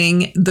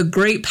headlining the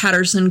Great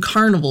Patterson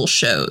Carnival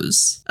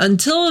shows.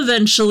 Until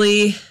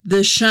eventually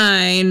the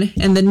shine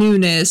and the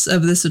newness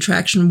of this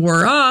attraction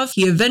wore off,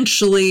 he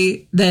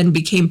eventually then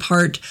became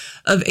part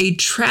of a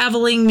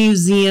traveling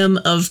museum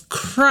of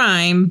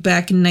crime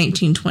back in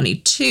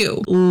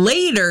 1922.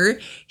 Later,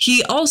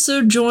 he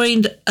also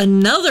joined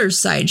another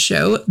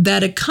sideshow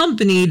that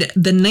accompanied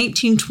the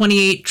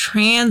 1928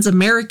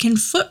 Trans-American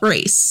Foot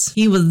Race.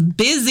 He was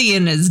busy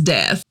in his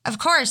death. Of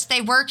course, they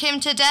work him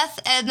to death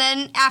and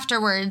then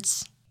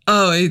afterwards.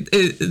 Oh,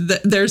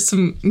 there's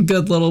some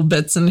good little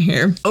bits in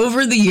here.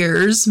 Over the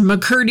years,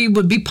 McCurdy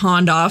would be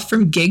pawned off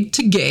from gig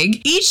to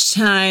gig. Each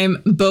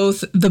time,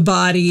 both the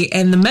body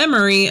and the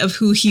memory of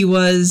who he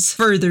was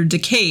further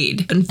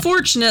decayed.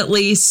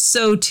 Unfortunately,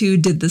 so too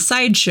did the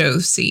sideshow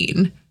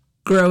scene.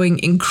 Growing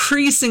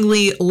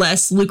increasingly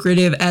less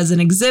lucrative as an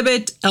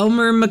exhibit,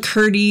 Elmer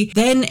McCurdy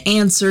then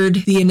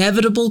answered the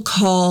inevitable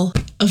call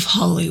of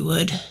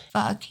Hollywood.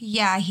 Fuck,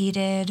 yeah, he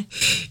did.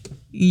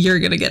 You're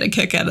gonna get a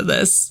kick out of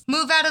this.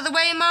 Move out of the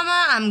way,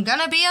 mama. I'm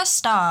gonna be a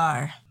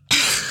star.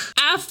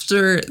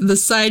 After the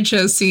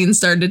sideshow scene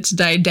started to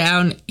die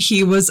down,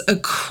 he was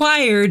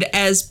acquired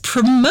as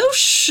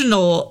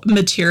promotional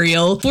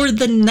material for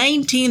the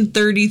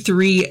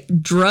 1933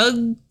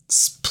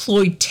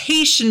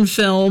 drugsploitation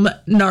film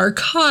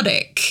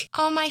Narcotic.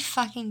 Oh my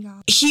fucking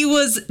God. He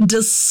was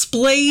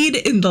displayed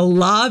in the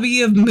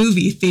lobby of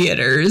movie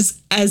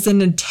theaters as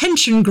an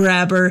attention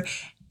grabber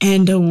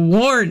and a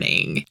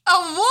warning. A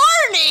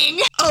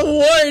warning? A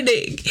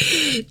warning!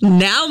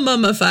 Now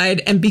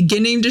mummified and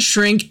beginning to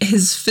shrink,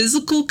 his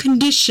physical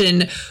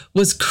condition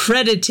was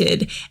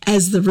credited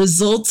as the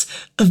result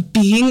of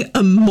being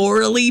a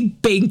morally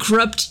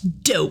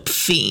bankrupt dope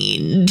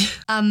fiend.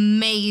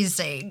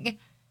 Amazing.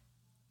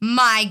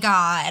 My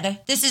God.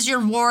 This is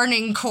your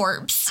warning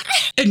corpse.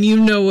 And you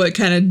know what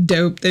kind of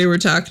dope they were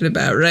talking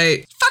about,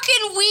 right?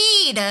 Fucking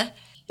weed.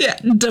 Yeah,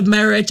 the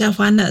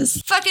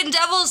marijuanas. Fucking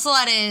devil's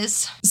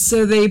lettuce.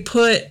 So they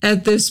put,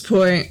 at this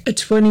point, a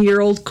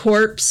 20-year-old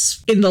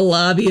corpse in the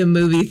lobby of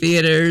movie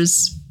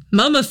theaters,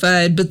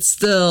 mummified, but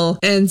still,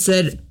 and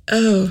said,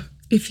 oh,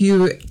 if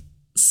you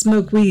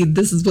smoke weed,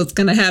 this is what's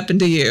going to happen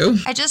to you.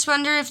 I just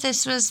wonder if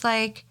this was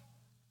like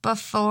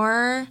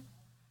before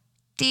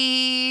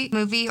the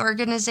movie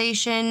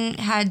organization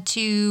had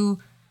to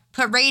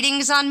put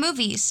ratings on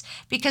movies,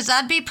 because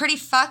that'd be pretty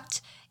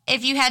fucked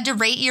if you had to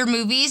rate your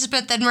movies,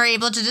 but then were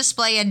able to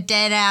display a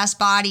dead-ass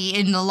body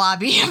in the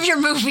lobby of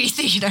your movie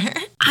theater.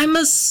 I'm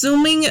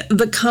assuming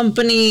the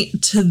company,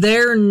 to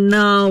their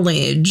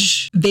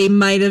knowledge, they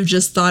might have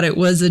just thought it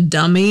was a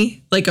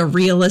dummy, like a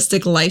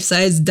realistic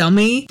life-size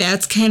dummy.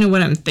 That's kind of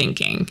what I'm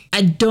thinking.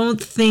 I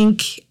don't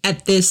think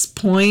at this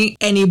point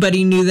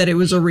anybody knew that it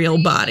was a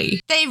real body.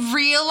 They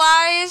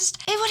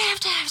realized it would have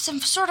to have some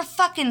sort of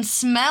fucking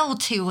smell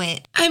to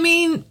it. I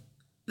mean,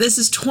 this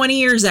is 20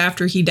 years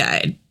after he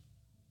died.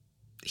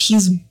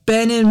 He's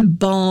been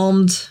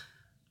embalmed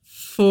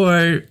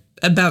for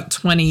about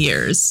 20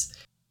 years.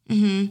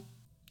 Mm-hmm.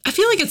 I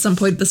feel like at some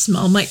point the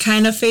smell might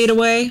kind of fade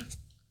away.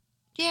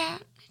 Yeah,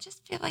 I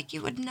just feel like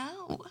you would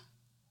know.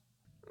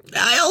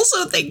 I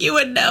also think you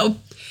would know.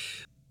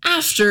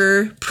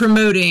 After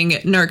promoting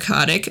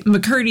Narcotic,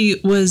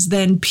 McCurdy was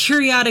then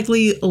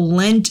periodically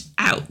lent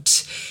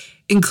out,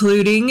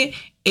 including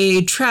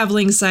a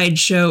traveling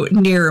sideshow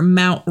near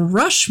Mount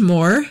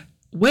Rushmore,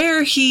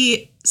 where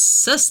he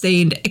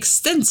sustained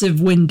extensive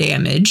wind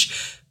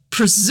damage,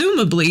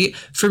 presumably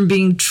from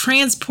being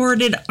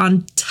transported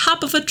on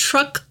top of a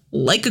truck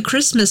like a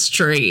Christmas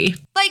tree.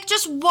 Like,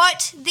 just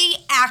what the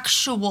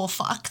actual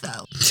fuck,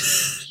 though?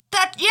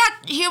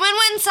 Human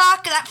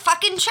windsock, that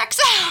fucking checks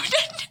out.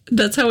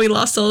 That's how he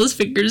lost all his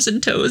fingers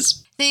and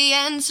toes. The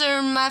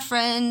answer, my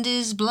friend,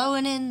 is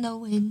blowing in the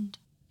wind.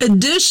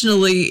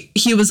 Additionally,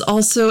 he was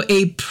also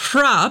a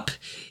prop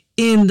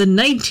in the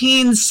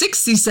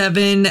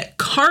 1967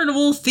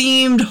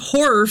 carnival-themed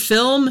horror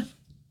film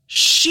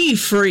She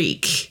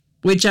Freak,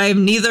 which I've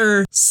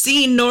neither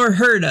seen nor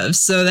heard of,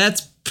 so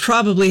that's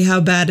probably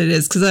how bad it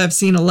is, because I've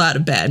seen a lot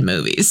of bad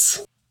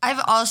movies.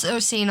 I've also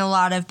seen a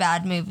lot of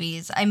bad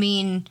movies. I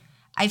mean,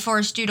 I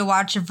forced you to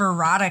watch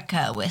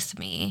Veronica with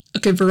me.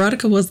 Okay,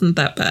 Veronica wasn't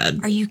that bad.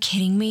 Are you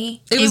kidding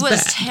me? It was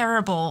bad.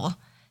 Terrible.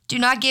 Do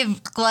not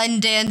give Glenn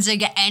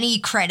Danzig any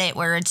credit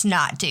where it's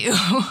not due.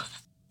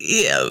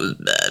 Yeah, it was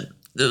bad.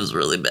 It was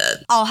really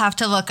bad. I'll have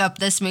to look up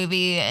this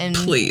movie and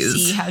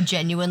see how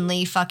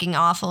genuinely fucking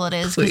awful it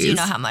is, because you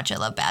know how much I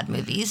love bad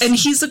movies. And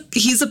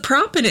he's a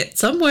prop in it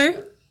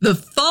somewhere. The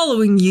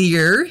following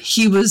year,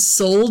 he was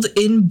sold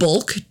in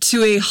bulk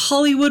to a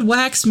Hollywood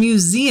wax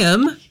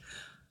museum,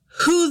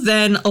 who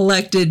then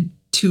elected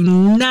to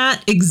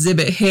not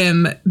exhibit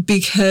him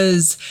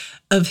because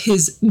of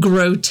his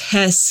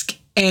grotesque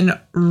and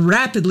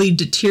rapidly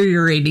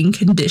deteriorating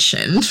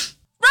condition.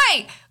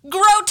 Right!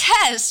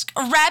 Grotesque,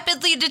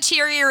 rapidly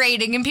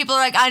deteriorating, and people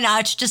are like, I know,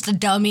 it's just a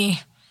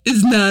dummy.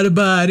 It's not a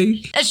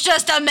body. It's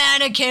just a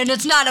mannequin,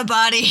 it's not a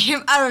body.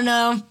 I don't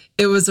know.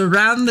 It was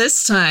around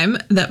this time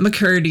that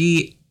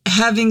McCurdy,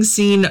 having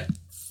seen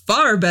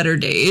far better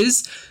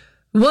days,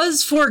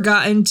 was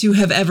forgotten to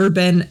have ever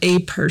been a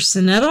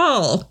person at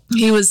all.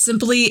 He was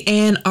simply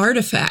an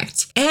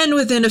artifact. And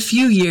within a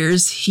few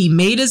years, he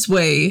made his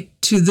way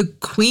to the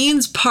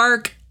Queen's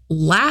Park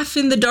Laugh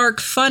in the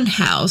Dark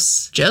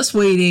Funhouse, just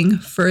waiting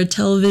for a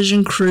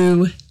television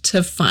crew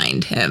to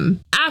find him.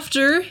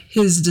 After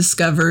his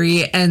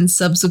discovery and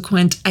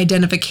subsequent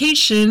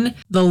identification,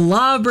 the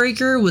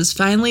lawbreaker was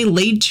finally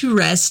laid to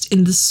rest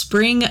in the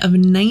spring of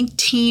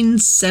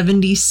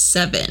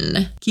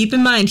 1977. Keep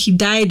in mind, he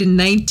died in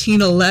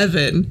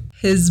 1911.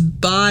 His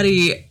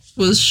body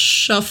was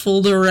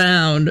shuffled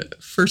around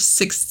for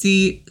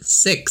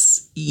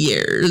 66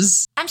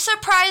 years. I'm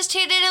surprised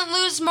he didn't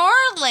lose more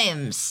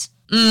limbs.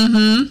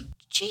 Mm-hmm.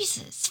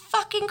 Jesus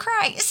fucking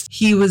Christ.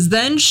 He was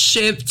then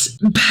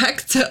shipped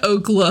back to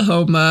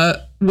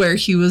Oklahoma, where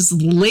he was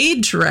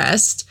laid to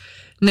rest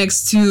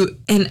next to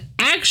an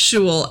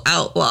actual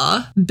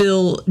outlaw,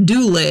 Bill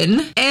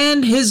Doolin,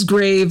 and his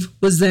grave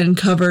was then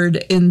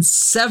covered in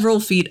several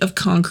feet of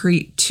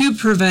concrete to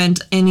prevent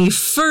any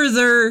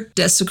further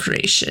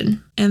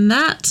desecration. And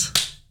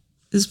that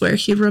is where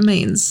he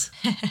remains.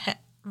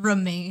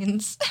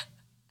 Remains.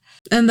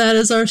 And that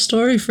is our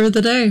story for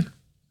the day.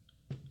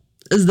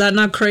 Is that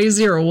not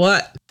crazy or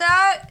what?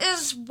 That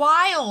is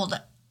wild.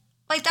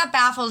 Like, that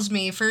baffles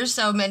me for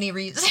so many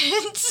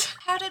reasons.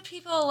 How did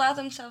people allow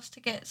themselves to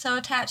get so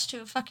attached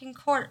to a fucking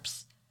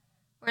corpse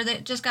where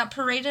they just got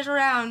paraded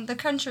around the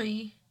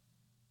country?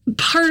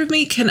 Part of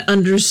me can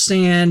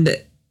understand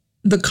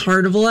the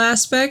carnival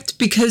aspect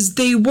because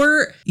they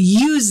were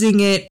using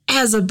it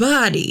as a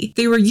body.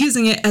 They were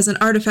using it as an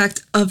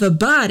artifact of a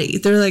body.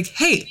 They're like,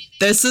 hey,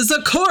 this is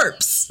a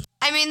corpse.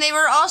 I mean, they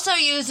were also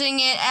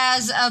using it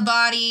as a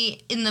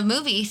body in the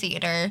movie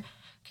theater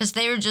because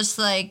they were just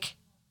like,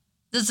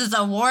 this is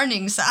a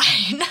warning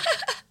sign.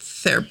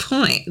 Fair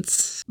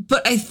point.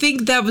 But I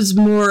think that was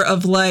more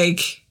of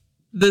like,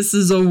 this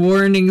is a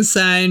warning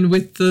sign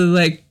with the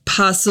like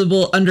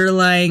possible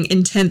underlying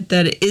intent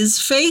that it is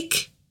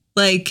fake.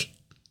 Like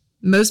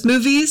most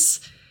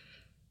movies,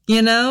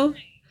 you know?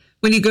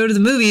 When you go to the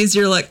movies,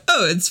 you're like,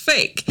 oh, it's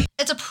fake.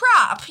 It's a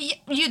prop.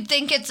 You'd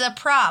think it's a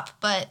prop,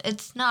 but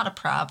it's not a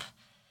prop.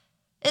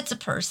 It's a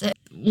person.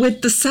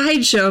 With the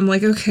sideshow, I'm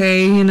like,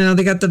 okay, you know,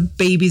 they got the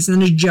babies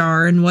in a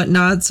jar and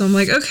whatnot. So I'm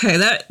like, okay,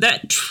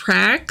 that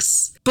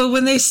tracks. But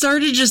when they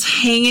started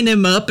just hanging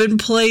him up in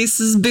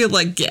places, being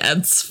like, yeah,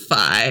 it's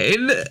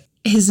fine.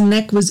 His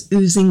neck was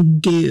oozing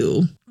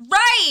goo.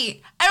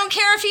 Right! I don't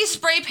care if he's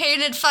spray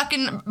painted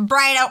fucking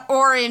bright out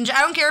orange. I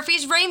don't care if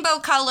he's rainbow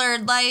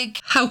colored. Like,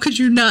 how could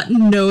you not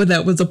know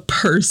that was a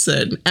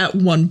person at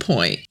one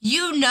point?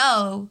 You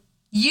know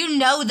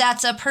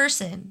that's a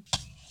person.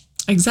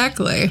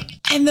 Exactly.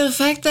 And the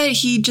fact that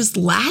he just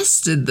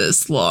lasted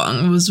this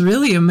long was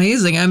really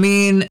amazing. I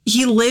mean,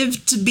 he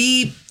lived to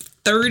be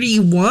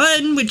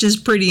 31, which is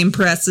pretty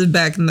impressive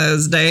back in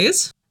those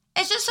days.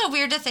 It's just so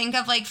weird to think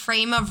of, like,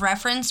 frame of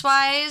reference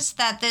wise,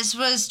 that this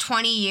was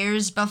 20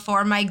 years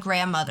before my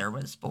grandmother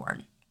was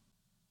born.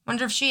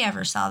 Wonder if she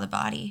ever saw the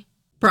body.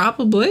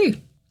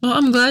 Probably. Well,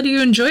 I'm glad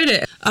you enjoyed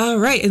it. All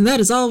right, and that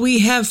is all we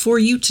have for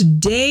you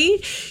today,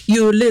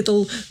 you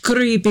little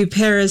creepy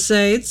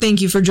parasites.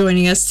 Thank you for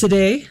joining us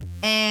today.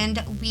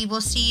 And we will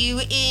see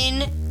you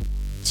in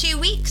 2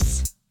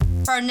 weeks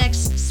for our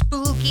next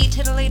spooky,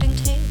 titillating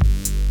tale.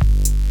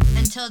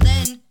 Until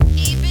then,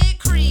 keep it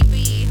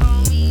creepy.